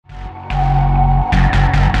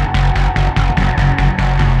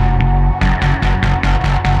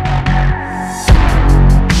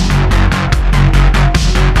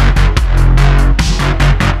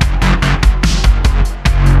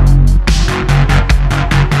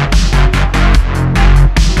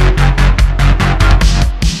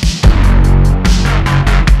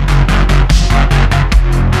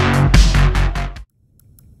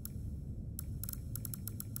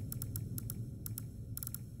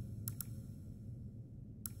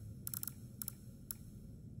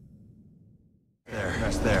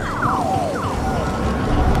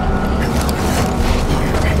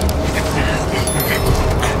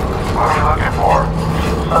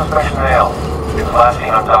It's last seen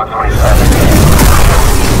on Dock 27.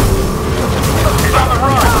 He's on the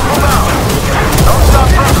run! Move out! Don't stop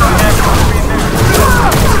moving, man!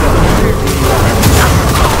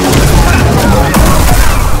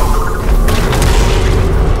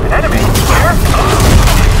 An enemy? Where?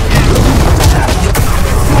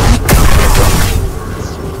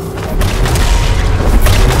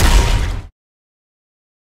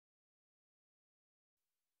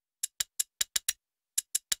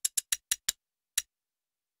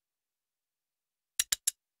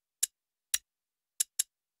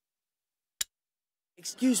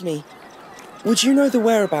 Excuse me, would you know the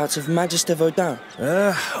whereabouts of Magister Vaudin?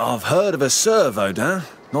 I've heard of a Sir Vaudin,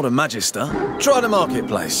 not a Magister. Try the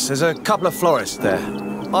marketplace, there's a couple of florists there.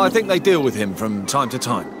 I think they deal with him from time to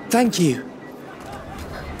time. Thank you.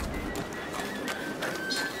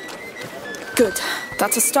 Good,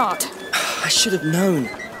 that's a start. I should have known.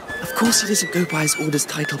 Of course he doesn't go by his orders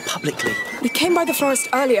title publicly. We came by the florist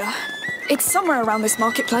earlier. It's somewhere around this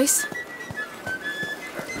marketplace.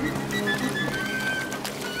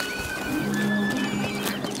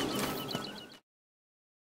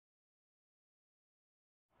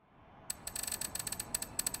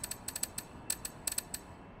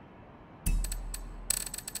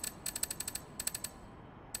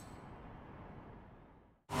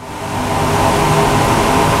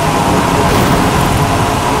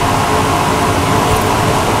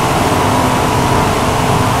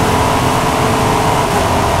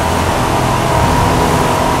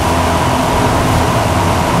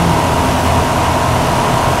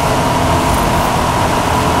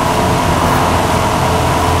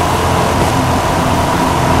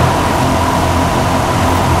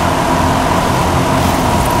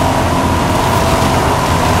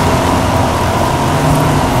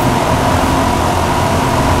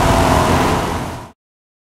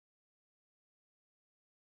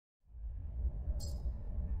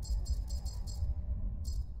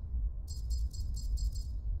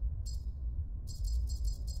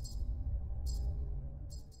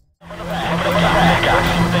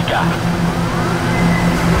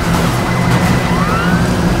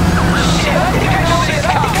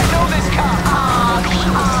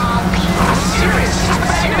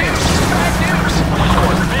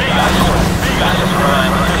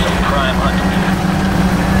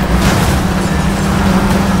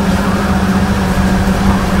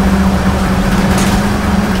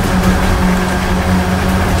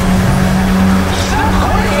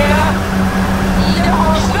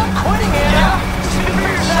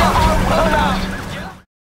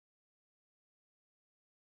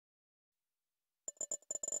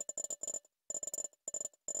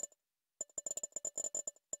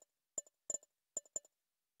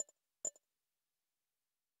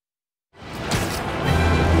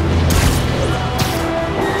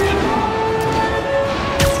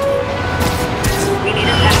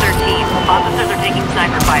 Officers are taking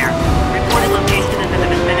sniper fire. Reported location is in the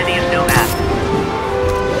vicinity of Nomad.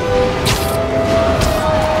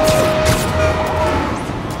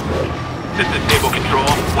 This is Stable Control.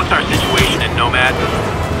 What's our situation in Nomad?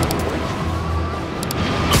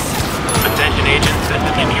 Attention agents, this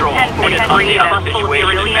is Control. We an update on the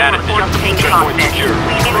situation in Madison.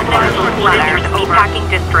 Meatpacking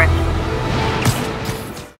district.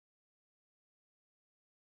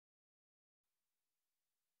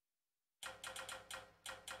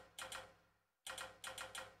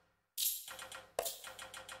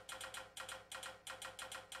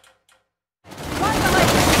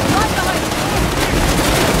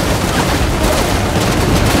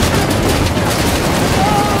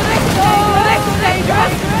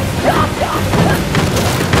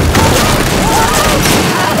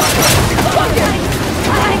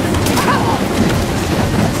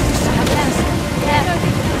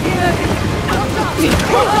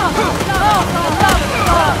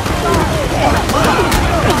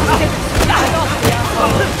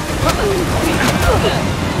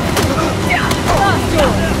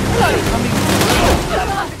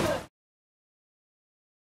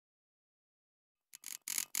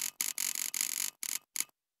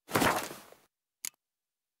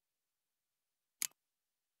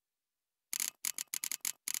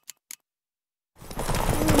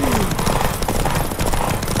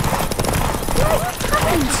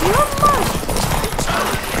 Your